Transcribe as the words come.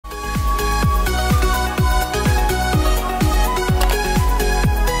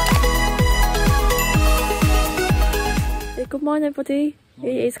morning everybody.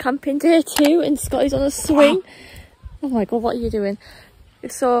 It's camping day 2 and Scotty's on a swing. Oh my god, what are you doing?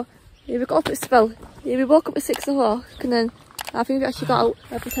 So we got up at we woke up at 6 o'clock and then I think we actually got out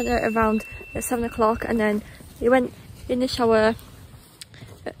around 7 o'clock and then we went in the shower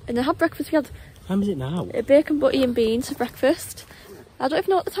and I had breakfast. We had, how is it now? Bacon, butty and beans for breakfast. I don't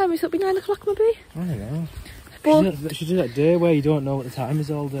even know what the time is. It'll be 9 o'clock maybe? I don't know. But should do that day where you don't know what the time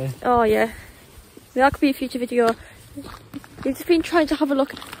is all day. Oh yeah. That could be a future video. We've just been trying to have a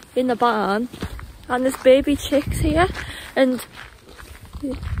look in the barn and there's baby chicks here and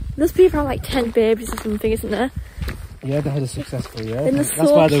there's been around like 10 babies or something, isn't there? Yeah, they had a successful year. And That's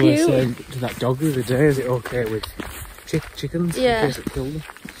so why they cute. were saying to that dog the other day, is it okay with chickens? Yeah. In case it killed them.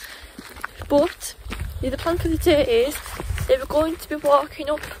 But the plan for the day is they were going to be walking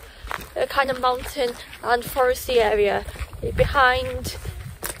up a kind of mountain and foresty area behind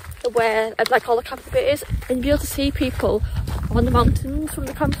where like all the camping bit is and be able to see people on the mountains from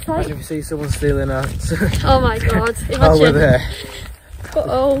the campsite. Imagine if you see someone stealing a... Oh my god, imagine. Oh, we're there. But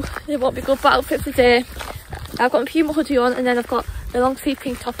oh, it won't be good for outfit for the day. I've got a Puma hoodie on and then I've got a long sleeve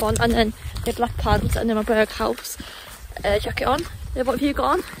pink top on and then the black pants and then my Berg House jacket on. What have you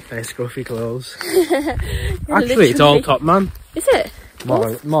got on? Very scruffy clothes. Actually, it's all top man. Is it?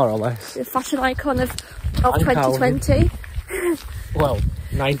 More or less. The fashion icon of 2020. Well,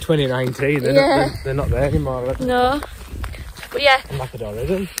 2019, they're not there anymore. No. But yeah. I'm like it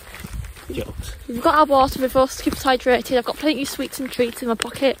already. Jokes. We've got our water with us to keep us hydrated. I've got plenty of sweets and treats in my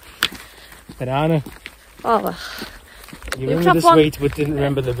pocket. Banana. Oh. You remember the sweet but didn't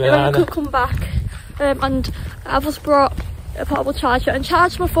remember the banana. When I could come back. And I've just brought a portable charger and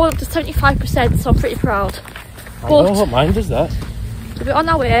charged my phone up to 75%, so I'm pretty proud. I know what mine does that. We're on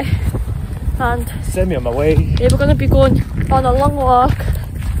our way and send me on my way. Yeah, we're going to be going on a long walk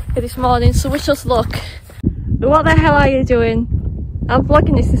this morning, so wish us luck. What the hell are you doing? I'm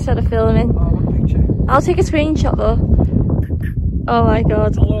vlogging this instead of filming. Oh, one picture. I'll take a screenshot though. Oh my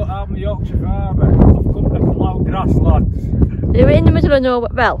god. Hello, I'm the Yorkshire farmer. I've come to plough grass, lads. We're in the middle of nowhere.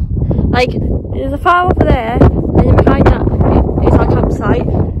 Well, like, there's a farm over there, and then behind that is our campsite.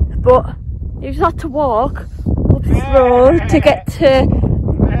 But you just have to walk up this road to get to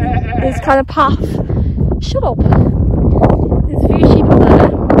this kind of path. Shut up. There's a few sheep up there.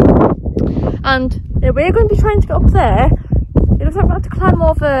 And we're going to be trying to get up there. It looks like we have to climb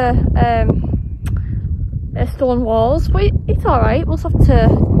over stone walls, but it's alright. We'll just have to.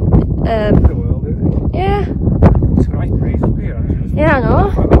 The world, is it? Yeah. It's a nice breeze up here, actually. Yeah, I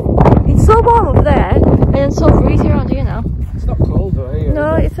know. It's so warm up there, and then so breezy around here now. It's not cold though, eh?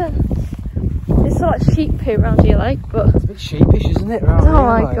 No, it's so like sheep poo around here, like, but it's a bit sheepish, isn't it? Around oh here,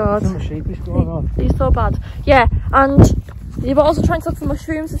 my like, god, something sheepish going on. It's so bad. Yeah, and you were also trying to look for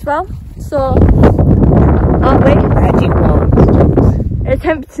mushrooms as well. So, aren't we?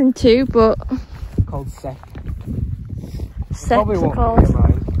 Attempting to, but called sec. Probably won't called.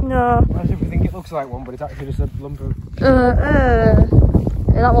 Mine. No. Imagine if we think it looks like one, but it's actually just a lump of.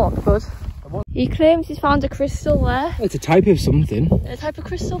 Yeah, that won't be good. He claims he's found a crystal there. It's a type of something. A type of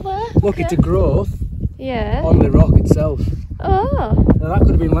crystal there? Look, okay. It's a growth. Yeah. On the rock itself. Oh. Now that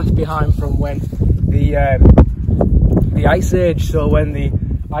could have been left behind from when the ice age. So when the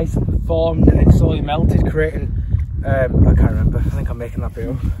ice formed and it slowly melted, creating. I can't remember. I think I'm making that bit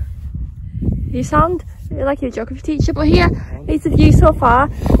up. You sound like you're a geography teacher, but here is the view so far.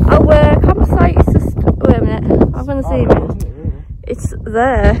 Our campsite is just. Wait a minute. I'm going to zoom in. It's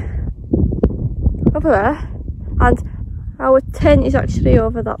there. Over there, and our tent is actually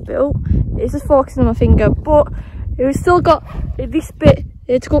over that bit. Oh, it's just focusing on my finger, but we've still got this bit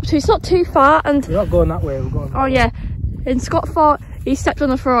to go up to. It's not too far, and we're not going that way. We're going. Oh yeah, and Scott thought he stepped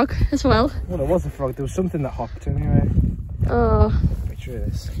on a frog as well. Well, there was a frog. There was something that hopped anyway. Oh. Picture of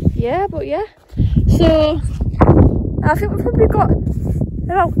this. Yeah, but yeah. So I think we've probably got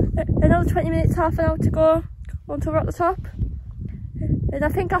about another 20 minutes, half an hour to go until we're at the top. And I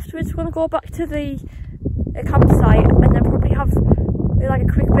think afterwards we're going to go back to the campsite and then probably have like a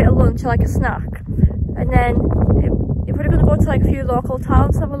quick bit of lunch or like a snack. And then you're probably going to go to like a few local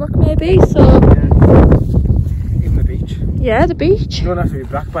towns to have a look maybe. So yeah. Even the beach. Yeah, the beach. You don't have to be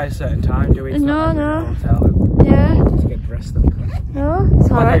back by a certain time, do we? It's no, no. Hotel yeah. To get dressed up. No, it's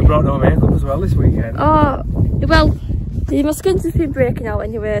alright. You brought no makeup as well this weekend. Oh, well, my skin's just been breaking out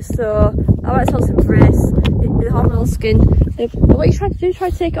anyway, so I might as well embrace the hormonal skin. What are you trying to do? Try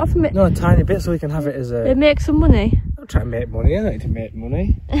to take it off from it? No, a tiny bit so we can have it as a... Make some money? I'm trying to make money. I like to make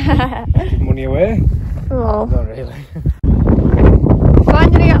money. Give money away. Oh. Not really.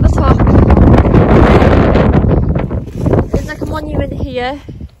 Finally at the top. There's like a monument here.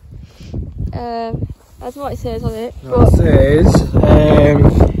 That's what it says on it. No, it says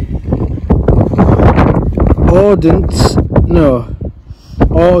ordnance. No,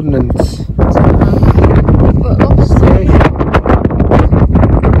 ordnance.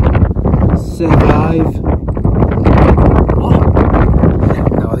 Survive. What?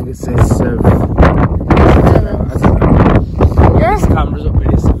 No, I think it says serve. Yeah. This camera's up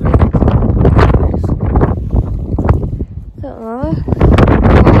here, so don't know.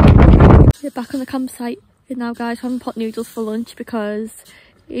 We're back on the campsite now, guys. Having pot noodles for lunch because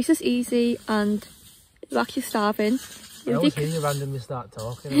it's just easy and we're actually starving. I always hear you randomly start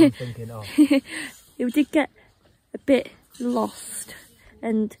talking and I'm thinking, oh. We did get a bit lost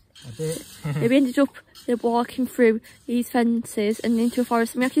and we ended up walking through these fences and into a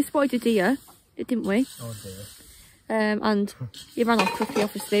forest, and we actually spotted a deer, didn't we? Oh dear. And he ran off quickly,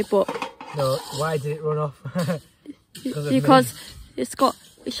 obviously, but... No, why did it run off? because it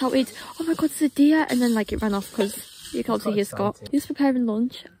shouted, oh my god, there's a deer, and then like it ran off because you can't see his got. He was preparing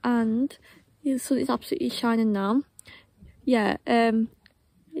lunch and the sun is absolutely shining now. Yeah,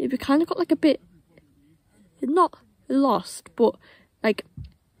 we kind of got like a bit, not lost, but like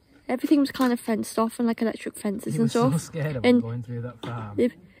everything was kind of fenced off and like electric fences and stuff. So scared of going through that farm. We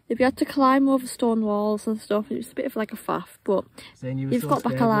had to climb over stone walls and stuff. It was a bit of like a faff, but you've got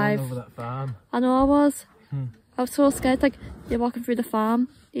back alive. Over that farm. I know I was. I was so scared, like you're walking through the farm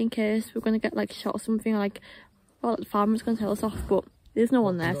in case we're gonna get like shot or something, like well the farmer's gonna tell us off, but there's no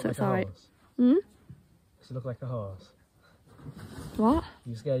one there, so it's alright. Does it look like a horse? What?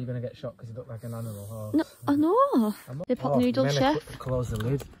 You scared you're gonna get shot because you look like an animal horse? No, I know. They pot noodle chef. Close the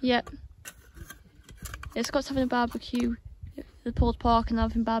lid. Yep. Yeah, Scott's having a barbecue, the pulled pork, and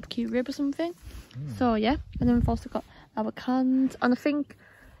having barbecue rib or something. So yeah, and then we've also got our cans, and I think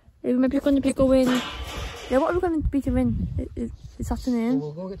we're maybe going to be going. Yeah, what are we going to be doing this afternoon?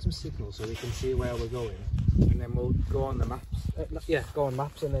 Well, we'll go get some signals so we can see where we're going, and then we'll go on the maps. Go on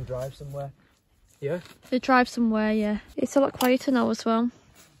maps and then drive somewhere. Yeah? They drive somewhere, yeah. It's a lot quieter now as well,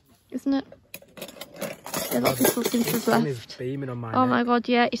 isn't it? Yeah, a lot of people seem to have left. The sun is beaming on my neck. My god,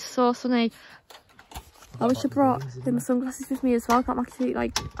 yeah, it's so sunny. I wish I brought my sunglasses with me as well. I'm actually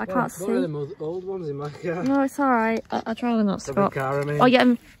like, I can't see. One of them old ones in my car. No, it's alright. I'd rather not, Scott. Oh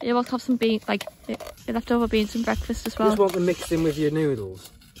yeah, you want to have some beans, like leftover beans and breakfast as well. You just want them mixed in with your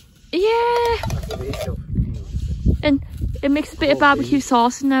noodles? Yeah. And it makes a bit of barbecue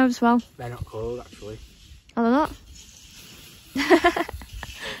sauce in there as well. They're not cold, actually. I don't know.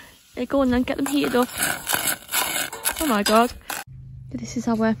 Yeah, go on then, get them heated up. Oh my god. This is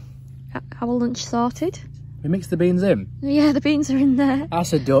our lunch sorted. We mixed the beans in? Yeah, the beans are in there. I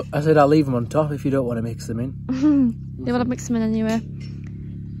said I'll leave them on top if you don't want to mix them in. Yeah, well, I'll mix them in anyway.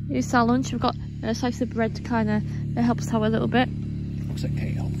 Here's our lunch. We've got a slice of bread to kind of help us out a little bit. Looks like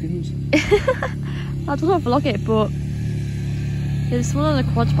Kate Hopkins. I don't know if I vlog it, but there's someone on a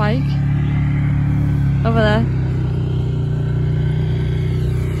quad bike over there.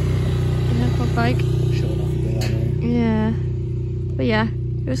 Yeah, quad bike. Showing off a bit, I know. Yeah. But yeah,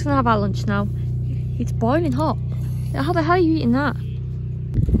 we're just gonna have our lunch now. It's boiling hot. How the hell are you eating that?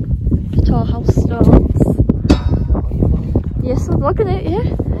 The tall house stones. Yes, I'm vlogging it,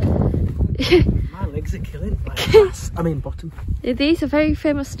 yeah. My legs are killing. Bottom. These are very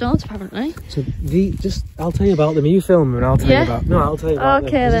famous stones, apparently. So I'll tell you about them. You film them and I'll tell you about. No, I'll tell you about them.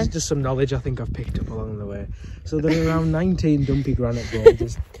 Okay then. This is just some knowledge I think I've picked up along the way. So they're around 19 dumpy granite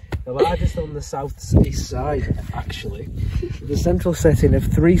boulders. The largest on the south-east side, actually. The central setting of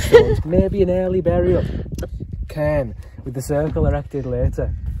 3 stones, maybe an early burial cairn, with the circle erected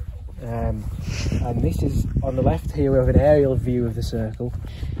later. And this is, on the left here, we have an aerial view of the circle.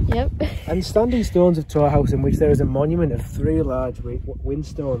 Yep. And standing stones of Tor House, in which there is a monument of 3 large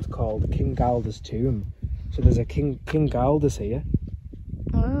windstones called King Galder's tomb. So there's a King Galder's here.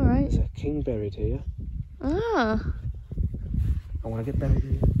 Oh, right. There's a king buried here. Ah. I want to get buried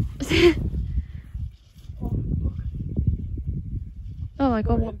here. Oh my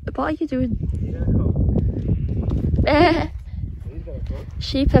god, what are you doing?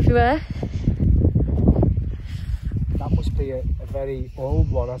 Sheep everywhere. That must be a very old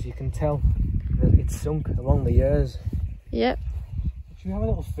one, as you can tell. It's sunk along the years. Yep. Should we have a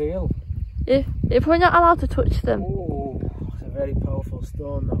little feel? You're probably not allowed to touch them. Oh, it's a very powerful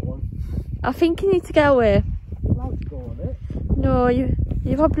stone, that one. I think you need to get away. You're allowed to go on it. No,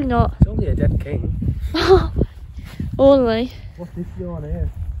 you're probably not. It's only a dead king. Only. What's this stone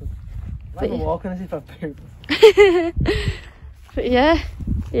here? I'm walking as if I've pooped. But yeah,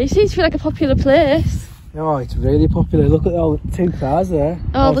 it seems to be like a popular place. Oh, it's really popular. Look at all the 2 cars there.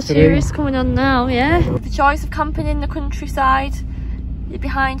 Oh, the tourists coming on now, yeah. The joys of camping in the countryside. you're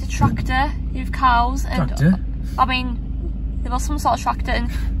behind a tractor with cows and Tractor? I mean there was some sort of tractor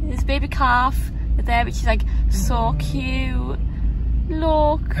and there's a baby calf there which is like so cute.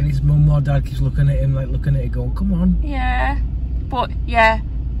 Look. And his mum or dad keeps looking at him, like looking at it going, come on. Yeah. But yeah,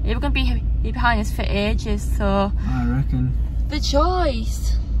 you're gonna be behind us for ages, so I reckon. the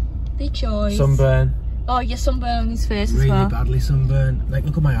choice. The choice. Sunburn. Oh yeah, sunburn on his face Really as well. badly sunburn. Like,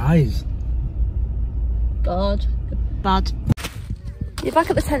 look at my eyes. God. Bad. You're back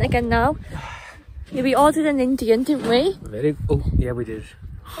at the tent again now. Yeah, we ordered an Indian, didn't we? Oh, yeah, we did.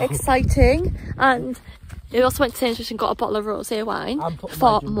 Exciting. And we also went to Sainsbury's and got a bottle of rosé wine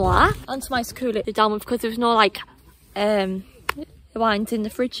for moi and to my to cool it down with, because there was no like wines in the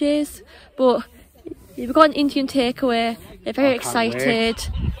fridges. But we've got an Indian takeaway. They're very excited.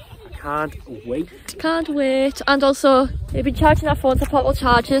 Can't wait. Can't wait. And also we've been charging our phones to portable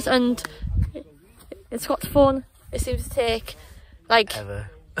chargers, and Scott's phone it seems to take like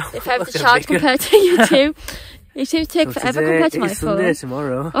if I have to charge compared to you two. It seems to take forever compared to my phone. Sunday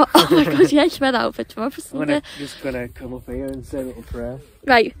tomorrow. Oh my god, yeah, you should wear that outfit tomorrow for Sunday. I'm just gonna come up here and say a little prayer.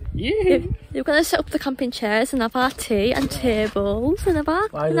 Right. Yeah. We're gonna set up the camping chairs and have our tea and tables and have our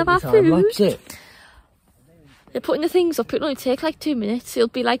food. Lapse it? They're putting the things up, it'll only take like 2 minutes. It'll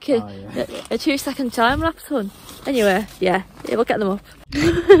be like a 2-second time lapse one. Anyway, yeah, we'll get them up.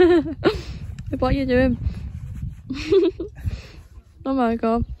 What are you doing? Oh my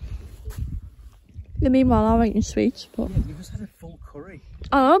god. Meanwhile, I'm eating sweets, but You just had a full curry.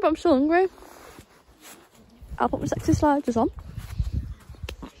 I know, but I'm still hungry. I'll put my sexy sliders on.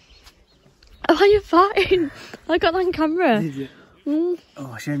 Oh, are you fine? I got that on camera. Did you?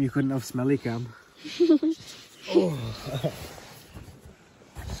 Oh, shame you couldn't have smelly cam. Oh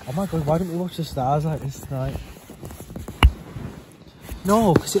my god, why don't we watch the stars like this tonight?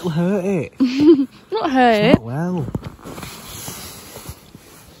 No, because it'll hurt it. Not hurt. Not well.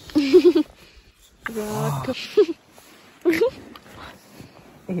 Oh.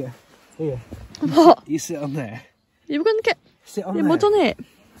 Here. What? You sit on there. You were going to get Sit on the there. mud on it.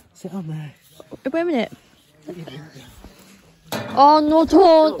 Sit on there. Wait a minute. Oh no,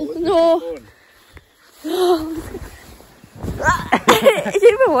 don't. No. It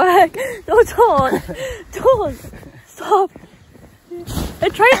didn't even work. No, don't. Stop.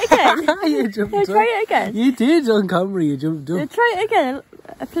 Try it again. You jumped up. Try it again. You did on camera, you jumped up. Try it again,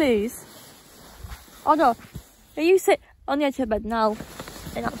 please. Oh no. You sit on the edge of the bed now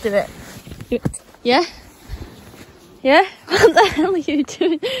and I'll do it. Yeah? Yeah? What the hell are you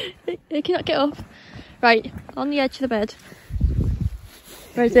doing? You cannot get up. Right, on the edge of the bed.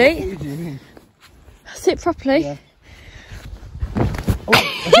 Ready? What are you doing? Sit properly. Yeah.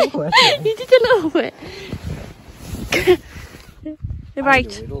 Oh, you did a little bit.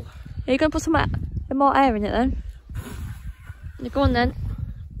 Right. Are you going to put some more air in it then? Go on then.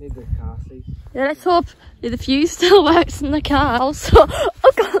 Need the car seat. Yeah, let's hope the fuse still works in the car. Also,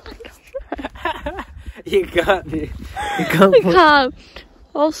 oh god. You can't. You I can't. can't.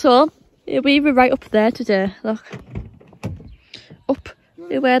 Also, we were right up there today. Look. Up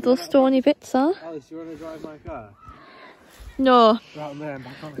where those stony bits are. Alice, you want to drive my car? No. Right there and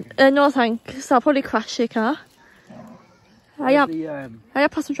back on again. No thanks. I'll probably crash your car. I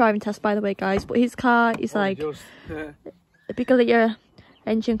have passed my driving test, by the way, guys, but his car is like a bigger litre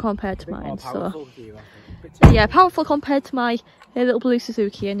engine compared to mine, so yeah, powerful compared to my little blue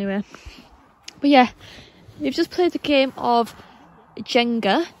Suzuki anyway. But yeah, we've just played the game of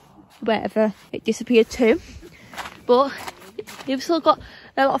Jenga, wherever it disappeared to, but we've still got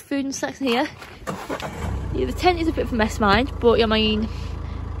a lot of food and snacks here. Yeah, the tent is a bit of a mess, mind, but I mean,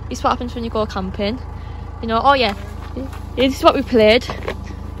 it's what happens when you go camping, you know. Oh yeah, this is what we played,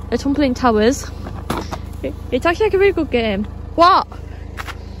 the Tumbling Towers. It's actually like a really good game. What?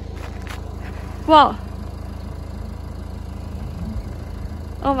 What?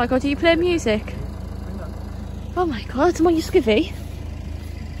 Oh my god, do you play music? Oh my god, am I your skivvy?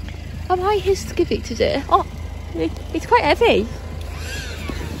 Am I his skivvy today? Oh, it's quite heavy.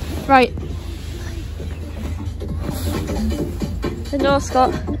 Right. No,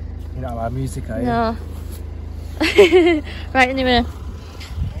 Scott. You don't like music, are you? No. Right, anyway.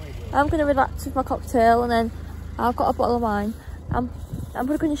 I'm going to relax with my cocktail and then I've got a bottle of wine. I'm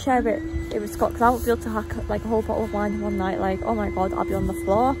probably going to share it with Scott because I won't be able to hack like a whole bottle of wine in one night. Like, oh my god, I'll be on the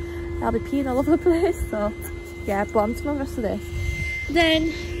floor. I'll be peeing all over the place. So, yeah, but I'm doing the rest of this.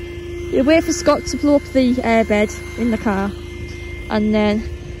 Then, you wait for Scott to blow up the airbed in the car. And then,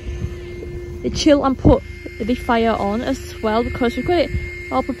 you chill and put the fire on as well because we've got it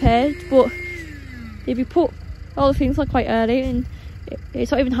all prepared. But, if you put all the things on quite early and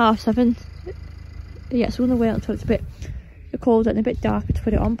it's not even 7:30. Yeah, so we're going to wait until it's a bit colder and a bit darker to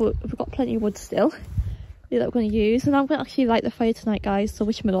put it on, but we've got plenty of wood still that we're going to use. And I'm going to actually light the fire tonight, guys, so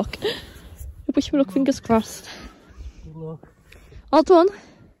wish me luck. Wish me luck, fingers crossed. Good luck. All done?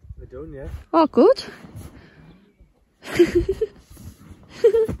 We're done, yeah. Oh, good.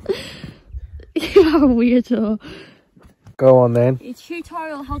 You are a weirdo. Go on then. It's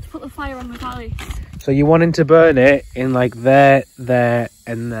tutorial how to put the fire on with Alice. So you wanting to burn it in like there,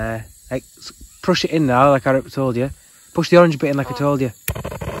 and there. Like, push it in now, like I told you. Push the orange bit in, like I told you.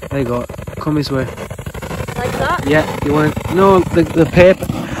 There you go. Come this way. Like that? Yeah. You want to? No, the paper.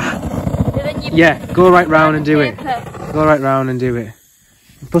 Yeah. Go right round and do it. Go right round and do it.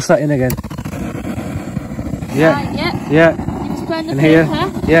 Push that in again. Yeah. Right, yeah. Yeah. You just burn the and paper.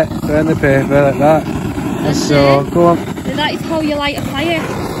 Here. Yeah. Burn the paper like that. And so go on. And that is how you light a fire.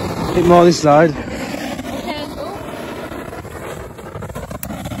 A bit more this side.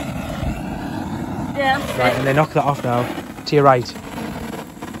 Yeah. Right, and then knock that off now. To your right.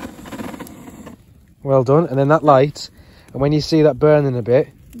 Well done. And then that light, and when you see that burning a bit,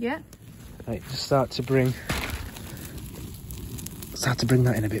 yeah. Right, just start to bring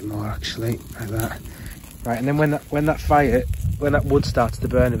that in a bit more, actually, like that. Right, and then when that wood starts to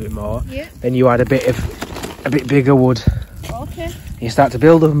burn a bit more, yeah, then you add a bit bigger wood. Okay. You start to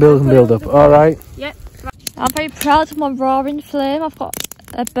build up and build and build up. All right. Yep. Right. I'm very proud of my roaring flame. I've got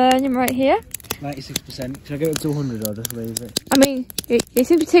a burning right here. 96%. Should I get it up to 100 or just leave it? I mean, it seems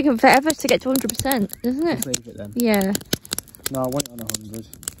to be taking forever to get to 100%, doesn't it? Just leave it then. Yeah. No, I want it on 100.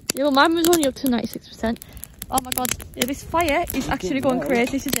 Yeah, well, mine was only up to 96%. Oh my god, yeah, this fire is actually going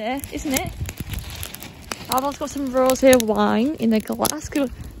crazy today, isn't it? I've also got some rosé wine in a glass. It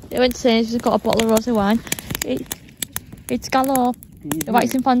went to Sainsbury's, just got a bottle of rosé wine. It's Gallo, the white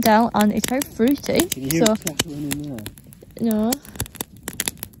Zinfandel, and it's very fruity. Can you hear in there? No.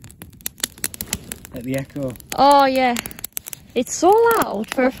 Like the echo. Oh yeah, it's so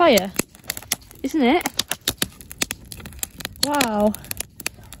loud for a fire, isn't it? Wow.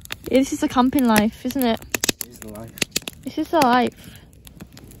 Yeah, this is the camping life, isn't it? It is the life. This is the life.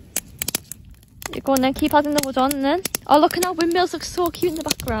 You go on then, keep adding the wood on and then. Oh look, and our windmills look so cute in the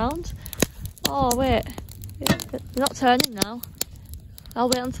background. Oh wait, they're not turning now. I'll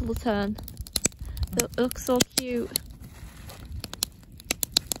wait until they turn. They look so cute.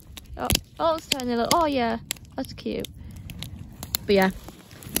 Oh, it's turning. Oh yeah, that's cute. But yeah,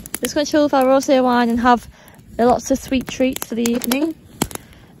 just gonna chill with our rosé wine and have lots of sweet treats for the evening,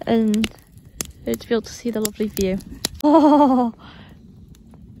 and to be able to see the lovely view. Oh,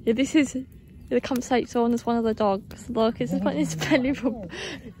 yeah, this is the campsite zone. Is one of the dogs. Look, it's just putting his belly rub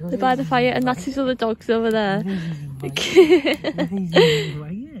by the fire, and that's his other dogs over there.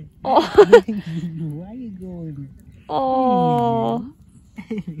 Oh.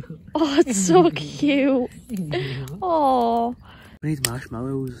 Oh, it's so cute. Oh. We need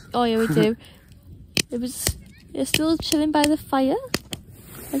marshmallows. Oh yeah, we do. It's still chilling by the fire.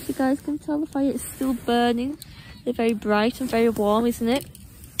 As you guys can tell, the fire is still burning. They're very bright and very warm, isn't it?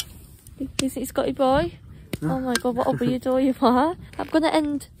 Isn't it, Scotty boy? Oh my god, what a weirdo you are. I'm going to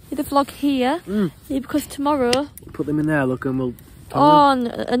end the vlog here. Because tomorrow... Put them in there, look, and we'll... Oh,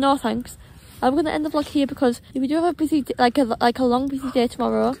 no thanks. I'm going to end the vlog here because if we do have a busy, like a long busy day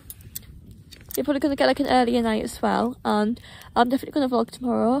tomorrow, you're probably going to get like an earlier night as well. And I'm definitely going to vlog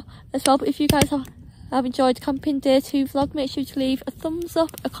tomorrow as well. But if you guys have enjoyed Camping Day 2 vlog, make sure to leave a thumbs up,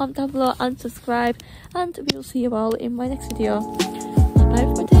 a comment down below and subscribe. And we will see you all in my next video. Bye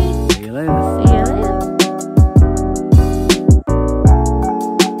everybody. See you later. See you later.